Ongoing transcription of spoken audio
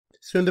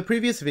So in the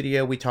previous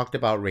video, we talked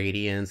about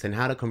radians and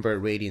how to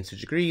convert radians to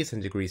degrees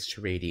and degrees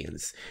to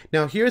radians.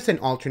 Now here's an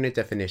alternate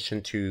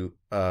definition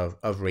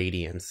of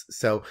radians.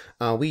 So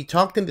we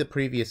talked in the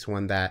previous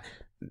one that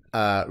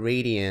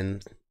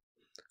radian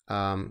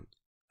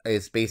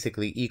is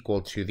basically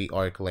equal to the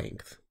arc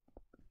length,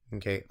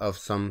 okay, of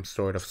some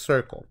sort of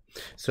circle.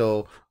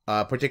 So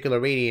a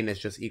particular radian is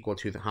just equal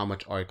to how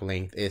much arc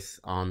length is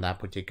on that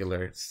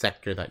particular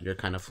sector that you're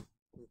kind of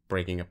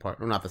breaking apart,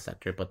 or not the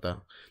sector, but the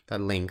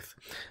length.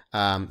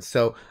 A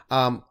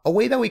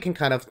way that we can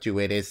kind of do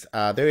it is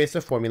there is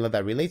a formula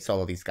that relates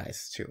all of these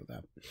guys to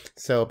them.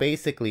 So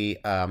basically,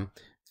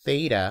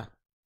 theta,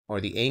 or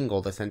the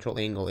angle, the central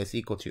angle, is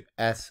equal to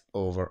S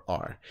over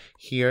R.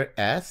 Here,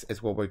 S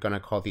is what we're going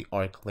to call the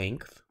arc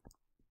length.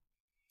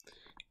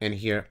 And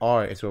here,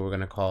 R is what we're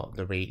going to call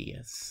the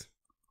radius.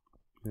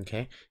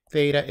 Okay?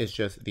 Theta is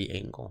just the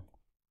angle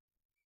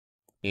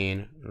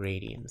in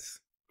radians.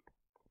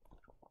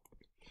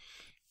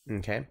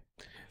 Okay,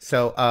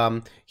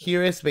 so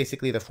here is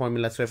basically the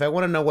formula. So if I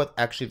want to know what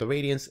actually the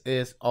radians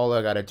is, all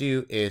I gotta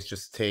do is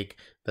just take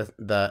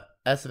the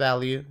S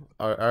value,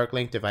 or arc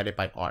length, divided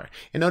by R.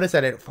 And notice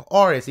that if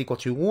R is equal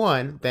to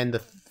 1, then the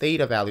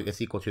theta value is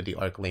equal to the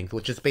arc length,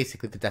 which is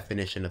basically the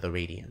definition of the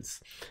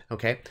radians.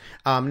 Okay,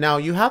 now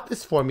you have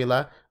this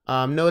formula.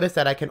 Notice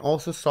that I can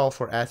also solve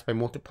for S by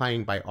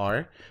multiplying by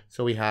R.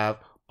 So we have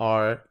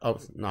R, oh,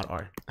 not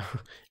R,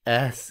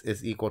 S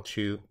is equal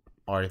to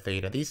R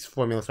theta. These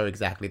formulas are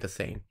exactly the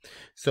same.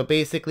 So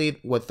basically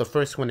what the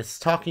first one is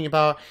talking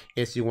about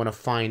is you want to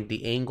find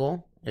the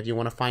angle. If you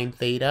want to find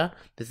theta,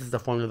 this is the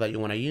formula that you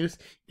want to use.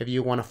 If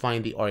you want to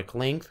find the arc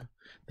length,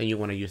 then you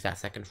want to use that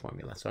second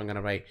formula. So I'm going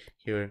to write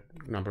here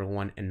number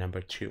 1 and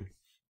number 2.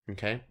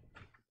 Okay,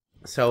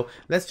 so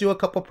let's do a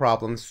couple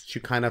problems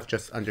to kind of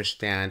just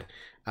understand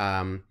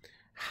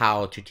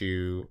how to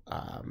do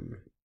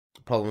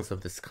problems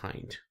of this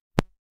kind.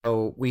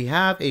 So we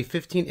have a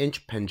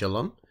 15-inch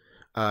pendulum.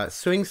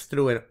 Swings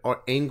through an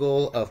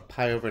angle of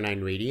pi over 9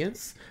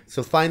 radians.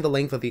 So find the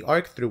length of the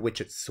arc through which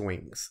it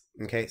swings.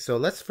 Okay, so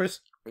let's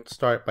first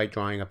start by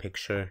drawing a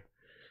picture.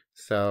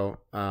 So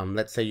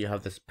let's say you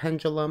have this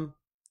pendulum.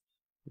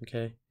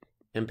 Okay,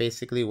 and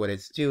basically what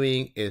it's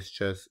doing is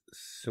just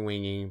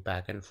swinging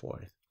back and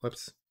forth.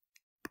 Whoops.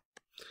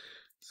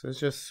 So it's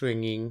just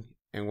swinging.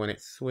 And when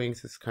it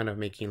swings, it's kind of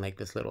making like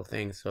this little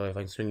thing. So if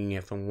I'm swinging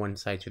it from one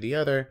side to the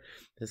other,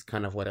 this is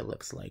kind of what it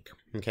looks like.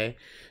 Okay,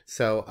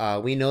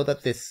 so we know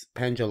that this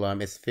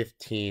pendulum is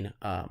 15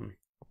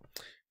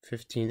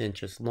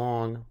 inches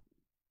long.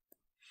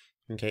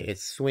 Okay,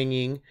 it's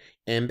swinging.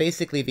 And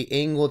basically the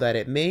angle that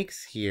it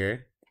makes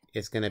here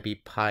is going to be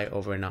pi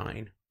over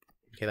 9.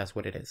 Okay, that's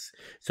what it is.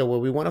 So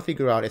what we want to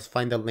figure out is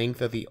find the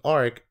length of the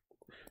arc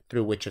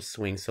through which it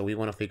swings. So we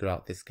want to figure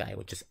out this guy,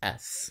 which is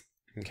S.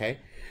 Okay,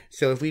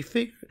 so if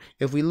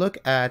we look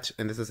at,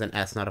 and this is an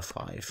S, not a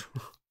 5.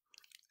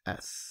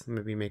 S,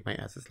 maybe make my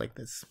S's like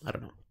this. I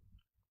don't know.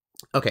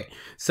 Okay,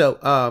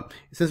 so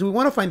since we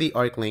want to find the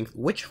arc length,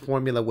 which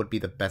formula would be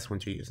the best one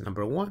to use?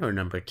 Number 1 or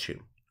number 2?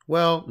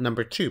 Well,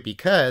 number 2,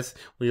 because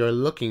we are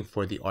looking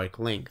for the arc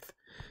length.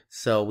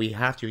 So we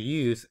have to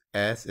use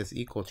S is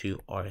equal to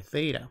R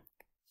theta.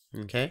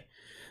 Okay,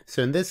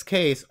 so in this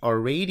case, our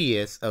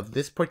radius of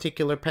this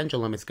particular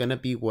pendulum is going to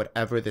be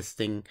whatever this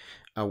thing,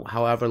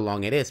 however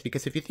long it is.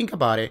 Because if you think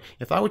about it,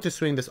 if I were to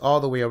swing this all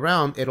the way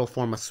around, it'll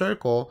form a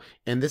circle.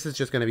 And this is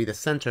just going to be the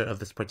center of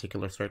this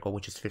particular circle,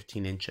 which is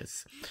 15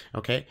 inches.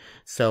 Okay,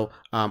 so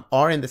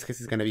R in this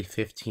case is going to be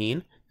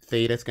 15.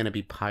 Theta is going to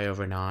be pi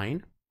over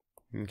 9.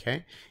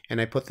 Okay, and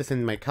I put this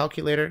in my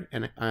calculator,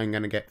 and I'm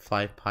going to get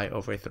 5 pi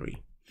over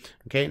 3.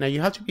 Okay, now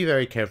you have to be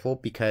very careful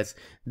because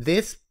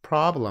this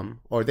problem,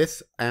 or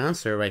this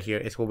answer right here,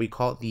 is what we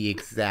call the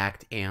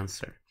exact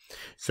answer.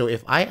 So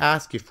if I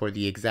ask you for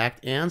the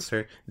exact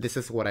answer, this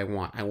is what I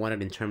want. I want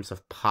it in terms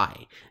of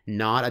pi,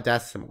 not a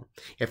decimal.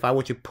 If I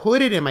were to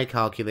put it in my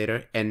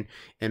calculator and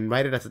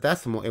write it as a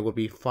decimal, it would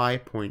be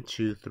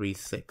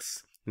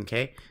 5.236.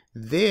 Okay,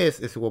 this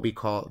is what we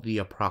call the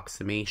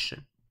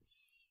approximation.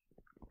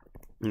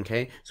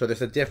 Okay, so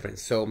there's a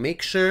difference. So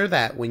make sure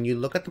that when you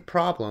look at the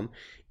problem,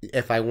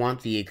 if I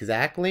want the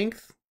exact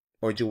length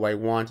or do I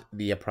want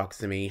the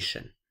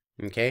approximation?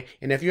 Okay,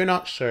 and if you're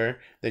not sure,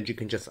 then you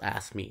can just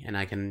ask me and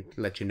I can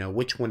let you know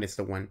which one is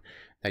the one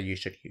that you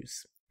should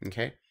use.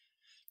 Okay,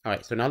 all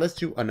right, so now let's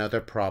do another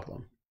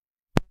problem.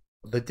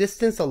 The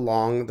distance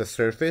along the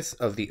surface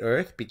of the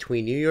Earth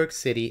between New York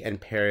City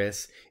and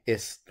Paris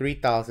is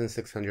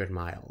 3,600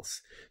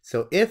 miles.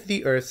 So if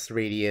the Earth's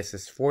radius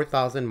is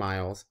 4,000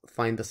 miles,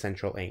 find the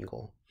central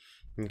angle.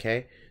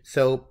 Okay,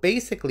 so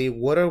basically,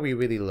 what are we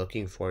really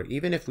looking for,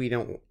 even if we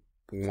don't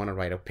want to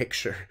write a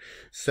picture?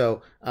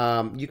 So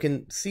you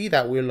can see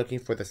that we're looking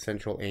for the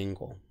central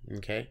angle.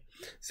 Okay,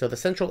 so the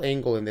central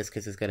angle in this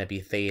case is going to be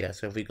theta.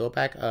 So if we go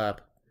back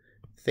up,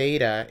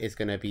 theta is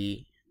going to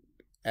be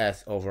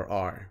S over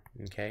R.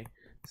 Okay,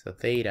 so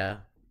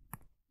theta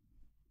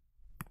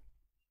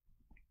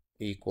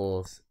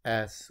equals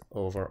S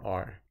over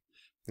R.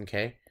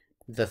 Okay,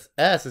 the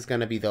S is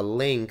going to be the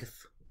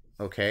length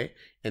okay?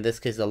 In this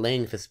case, the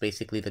length is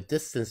basically the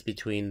distance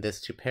between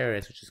this to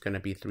Paris, which is going to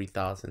be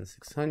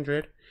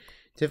 3,600,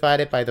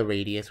 divided by the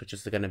radius, which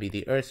is going to be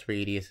the Earth's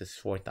radius is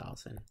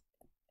 4,000.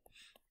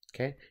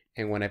 Okay,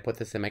 and when I put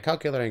this in my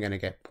calculator, I'm going to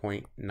get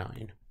 0.9,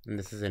 and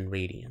this is in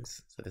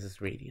radians. So this is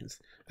radians.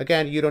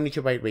 Again, you don't need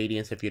to write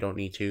radians if you don't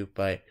need to,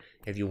 but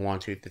if you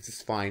want to, this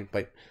is fine.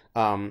 But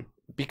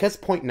because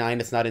 0.9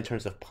 is not in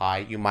terms of pi,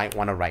 you might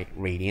want to write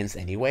radians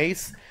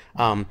anyways.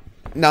 Now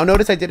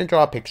notice I didn't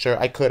draw a picture.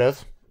 I could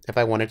have if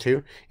I wanted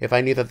to. If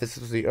I knew that this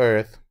was the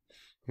Earth,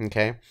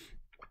 okay.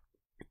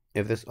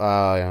 If this,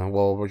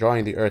 well, we're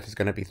drawing the Earth is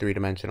going to be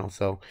three-dimensional.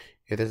 So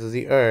if this is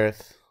the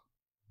Earth,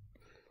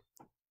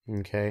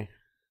 okay,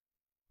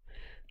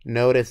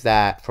 notice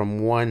that from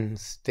one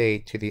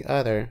state to the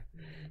other,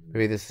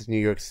 maybe this is New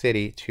York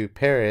City to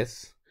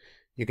Paris,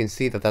 you can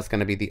see that that's going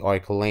to be the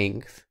arc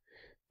length.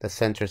 The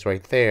center's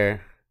right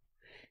there,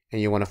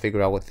 and you want to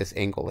figure out what this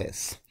angle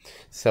is.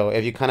 So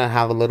if you kind of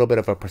have a little bit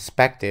of a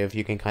perspective,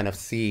 you can kind of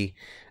see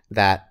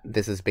that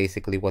this is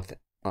basically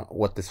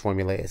what this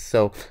formula is.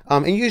 So,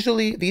 and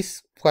usually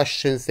these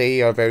questions,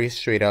 they are very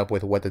straight up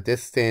with what the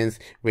distance,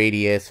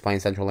 radius,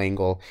 find central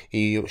angle.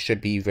 You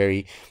should be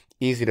very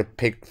easy to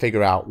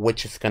figure out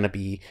which is going to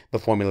be the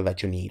formula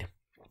that you need.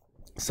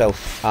 So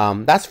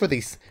that's for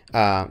these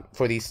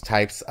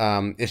types.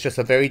 It's just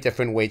a very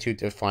different way to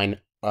define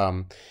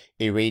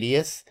a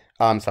radius.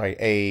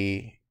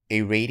 A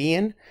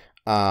radian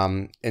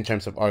in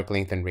terms of arc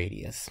length and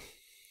radius.